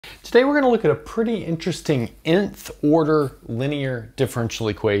Today we're going to look at a pretty interesting nth order linear differential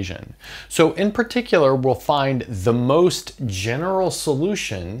equation. So in particular, we'll find the most general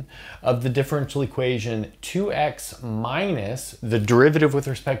solution of the differential equation 2x minus the derivative with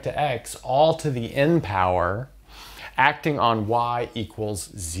respect to x all to the n power acting on y equals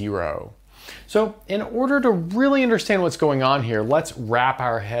 0. So in order to really understand what's going on here, let's wrap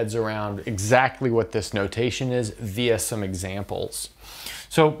our heads around exactly what this notation is via some examples.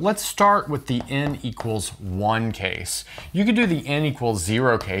 So let's start with the n equals 1 case. You could do the n equals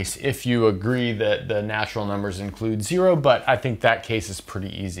 0 case if you agree that the natural numbers include 0, but I think that case is pretty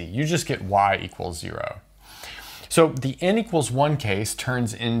easy. You just get y equals 0. So the n equals 1 case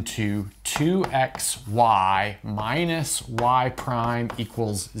turns into 2xy minus y prime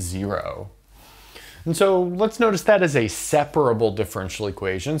equals 0. And so let's notice that is a separable differential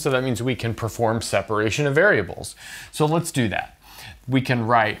equation. So that means we can perform separation of variables. So let's do that. We can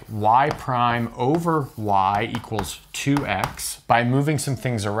write y prime over y equals 2x by moving some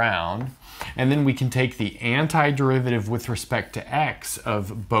things around. And then we can take the antiderivative with respect to x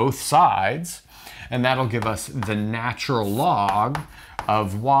of both sides, and that'll give us the natural log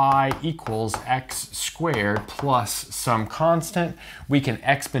of y equals x squared plus some constant. We can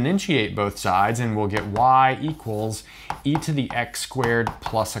exponentiate both sides and we'll get y equals e to the x squared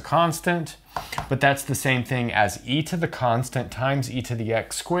plus a constant. But that's the same thing as e to the constant times e to the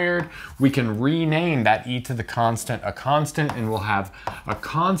x squared. We can rename that e to the constant a constant, and we'll have a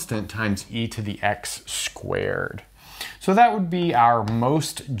constant times e to the x squared. So that would be our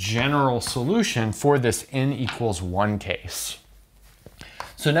most general solution for this n equals 1 case.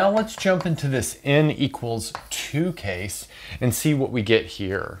 So now let's jump into this n equals 2 case and see what we get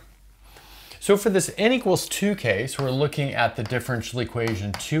here. So for this n equals 2 case, we're looking at the differential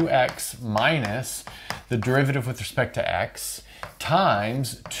equation 2x minus the derivative with respect to x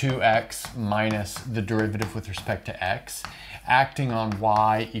times 2x minus the derivative with respect to x acting on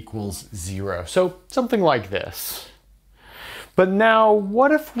y equals 0. So something like this. But now,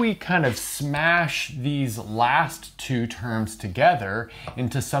 what if we kind of smash these last two terms together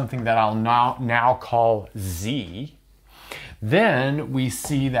into something that I'll now call z? Then we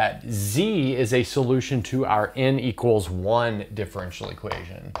see that z is a solution to our n equals 1 differential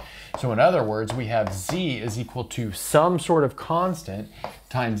equation. So in other words, we have z is equal to some sort of constant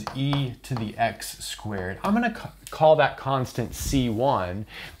times e to the x squared. I'm going to call that constant c1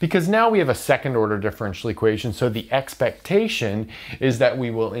 because now we have a second order differential equation, so the expectation is that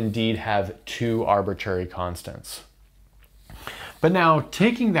we will indeed have two arbitrary constants. But now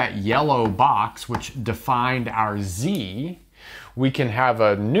taking that yellow box which defined our z, we can have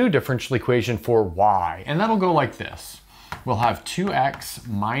a new differential equation for y, and that'll go like this. We'll have 2x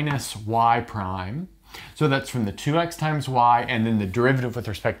minus y prime. So that's from the 2x times y and then the derivative with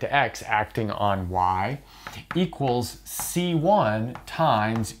respect to x acting on y equals c1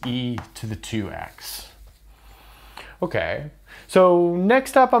 times e to the 2x. Okay, so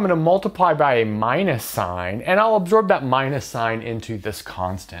next up I'm going to multiply by a minus sign, and I'll absorb that minus sign into this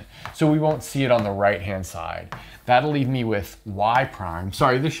constant, so we won't see it on the right hand side. That'll leave me with y prime.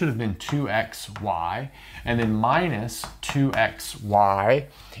 Sorry, this should have been 2xy, and then minus 2xy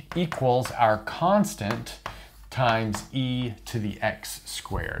equals our constant times e to the x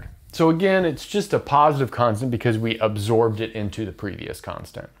squared. So again, it's just a positive constant because we absorbed it into the previous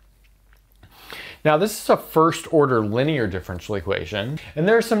constant. Now this is a first order linear differential equation, and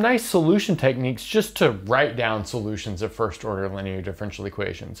there are some nice solution techniques just to write down solutions of first order linear differential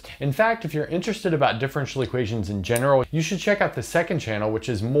equations. In fact, if you're interested about differential equations in general, you should check out the second channel, which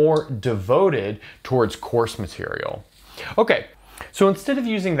is more devoted towards course material. Okay, so instead of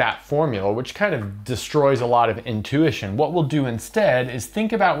using that formula, which kind of destroys a lot of intuition, what we'll do instead is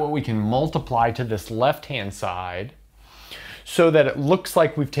think about what we can multiply to this left-hand side so that it looks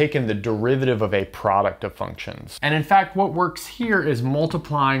like we've taken the derivative of a product of functions. And in fact, what works here is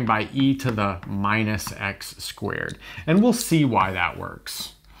multiplying by e to the minus x squared. And we'll see why that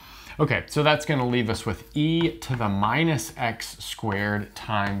works. Okay, so that's going to leave us with e to the minus x squared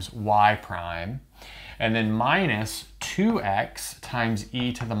times y prime, and then minus 2x times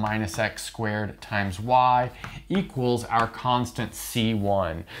e to the minus x squared times y equals our constant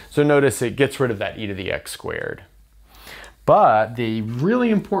c1. So notice it gets rid of that e to the x squared. But the really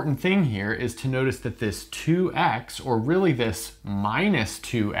important thing here is to notice that this 2x, or really this minus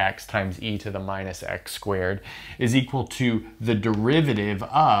 2x times e to the minus x squared, is equal to the derivative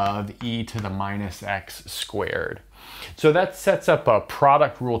of e to the minus x squared. So that sets up a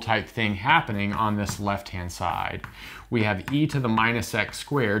product rule type thing happening on this left-hand side. We have e to the minus x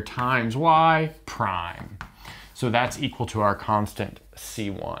squared times y prime. So that's equal to our constant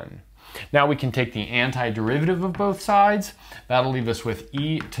c1. Now we can take the antiderivative of both sides. That'll leave us with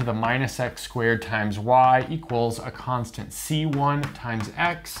e to the minus x squared times y equals a constant c1 times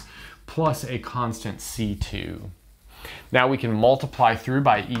x plus a constant c2. Now we can multiply through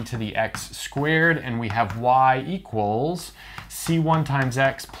by e to the x squared, and we have y equals c1 times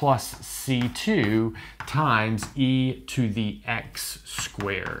x plus c2 times e to the x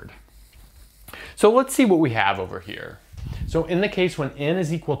squared. So let's see what we have over here. So in the case when n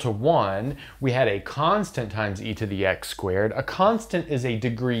is equal to 1, we had a constant times e to the x squared. A constant is a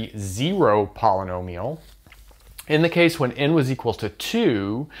degree 0 polynomial. In the case when n was equal to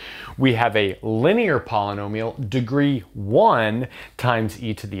 2, we have a linear polynomial, degree 1 times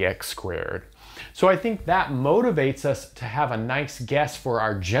e to the x squared. So I think that motivates us to have a nice guess for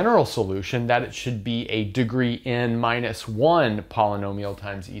our general solution, that it should be a degree n minus 1 polynomial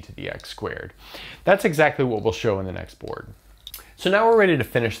times e to the x squared. That's exactly what we'll show in the next board. So now we're ready to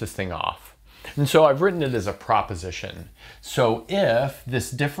finish this thing off. And so I've written it as a proposition. So if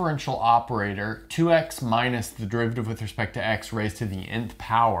this differential operator, 2x minus the derivative with respect to x raised to the nth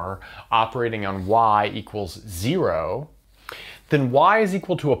power operating on y equals 0, then y is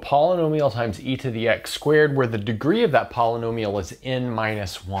equal to a polynomial times e to the x squared, where the degree of that polynomial is n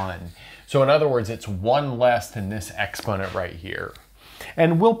minus 1. So in other words, it's 1 less than this exponent right here.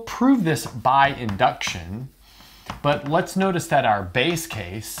 And we'll prove this by induction, but let's notice that our base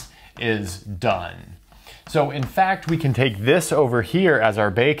case is done. So in fact, we can take this over here as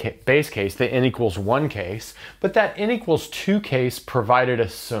our base case, the n equals 1 case, but that n equals 2 case provided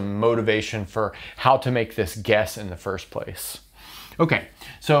us some motivation for how to make this guess in the first place. Okay,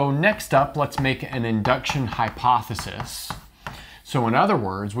 so next up, let's make an induction hypothesis. So in other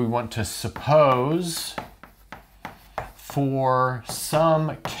words, we want to suppose for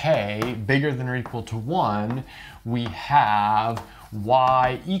some k bigger than or equal to 1, we have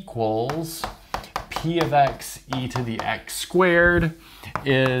y equals p of x e to the x squared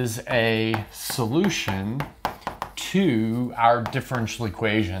is a solution to our differential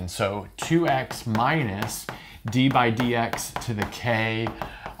equation. So 2x minus d by dx to the k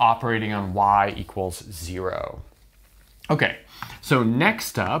operating on y equals 0. Okay, so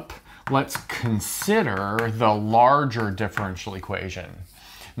next up, let's consider the larger differential equation.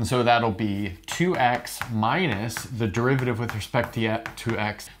 And so that'll be 2x minus the derivative with respect to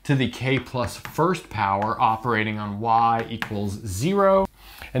x to the k plus first power operating on y equals 0.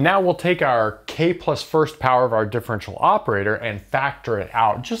 And now we'll take our k plus first power of our differential operator and factor it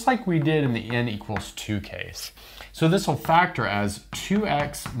out, just like we did in the n equals 2 case. So this will factor as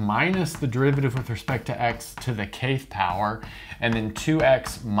 2x minus the derivative with respect to x to the kth power, and then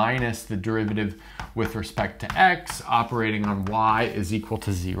 2x minus the derivative with respect to x operating on y is equal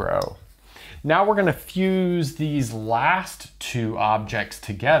to 0. Now we're going to fuse these last two objects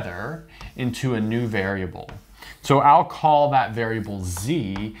together into a new variable. So I'll call that variable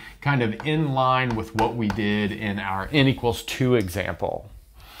z, kind of in line with what we did in our n equals 2 example.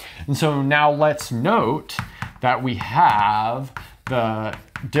 And so now let's note that we have the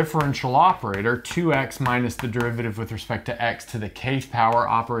differential operator, 2x minus the derivative with respect to x to the kth power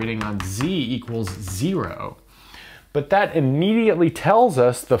operating on z equals 0. But that immediately tells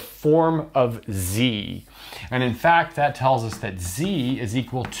us the form of z. And in fact, that tells us that z is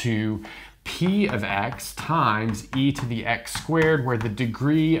equal to p of x times e to the x squared, where the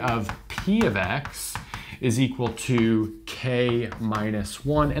degree of p of x is equal to k minus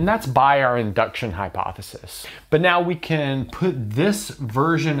 1, and that's by our induction hypothesis. But now we can put this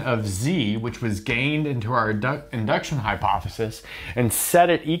version of z, which was gained into our induction hypothesis, and set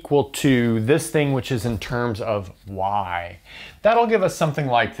it equal to this thing, which is in terms of y. That'll give us something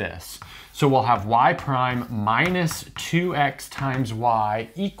like this. So we'll have y prime minus 2x times y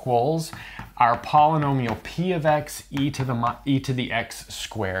equals our polynomial p of x e to the x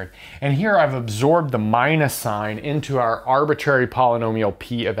squared. And here I've absorbed the minus sign into our arbitrary polynomial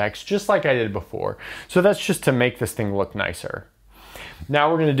p of x, just like I did before. So that's just to make this thing look nicer. Now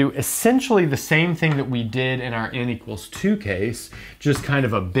we're going to do essentially the same thing that we did in our n equals 2 case, just kind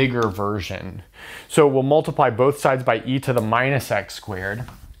of a bigger version. So we'll multiply both sides by e to the minus x squared.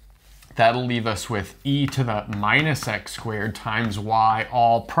 That'll leave us with e to the minus x squared times y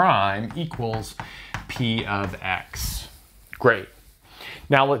all prime equals p of x. Great.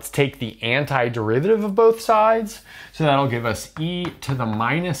 Now let's take the antiderivative of both sides. So that'll give us e to the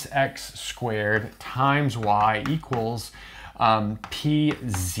minus x squared times y equals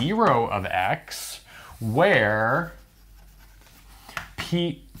p0 of x, where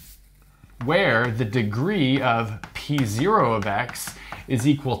the degree of p0 of x is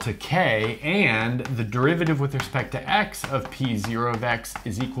equal to k, and the derivative with respect to x of p0 of x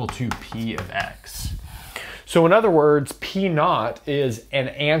is equal to p of x. So in other words, p naught is an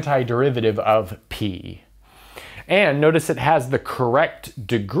antiderivative of p. And notice it has the correct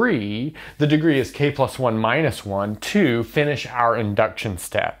degree. The degree is k plus 1 minus 1 to finish our induction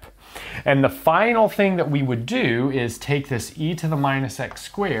step. And the final thing that we would do is take this e to the minus x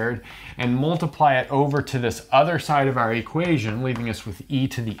squared and multiply it over to this other side of our equation, leaving us with e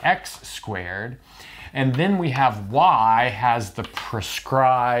to the x squared. And then we have y has the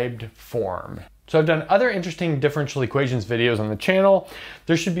prescribed form. So I've done other interesting differential equations videos on the channel.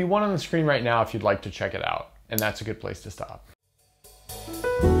 There should be one on the screen right now if you'd like to check it out. And that's a good place to stop.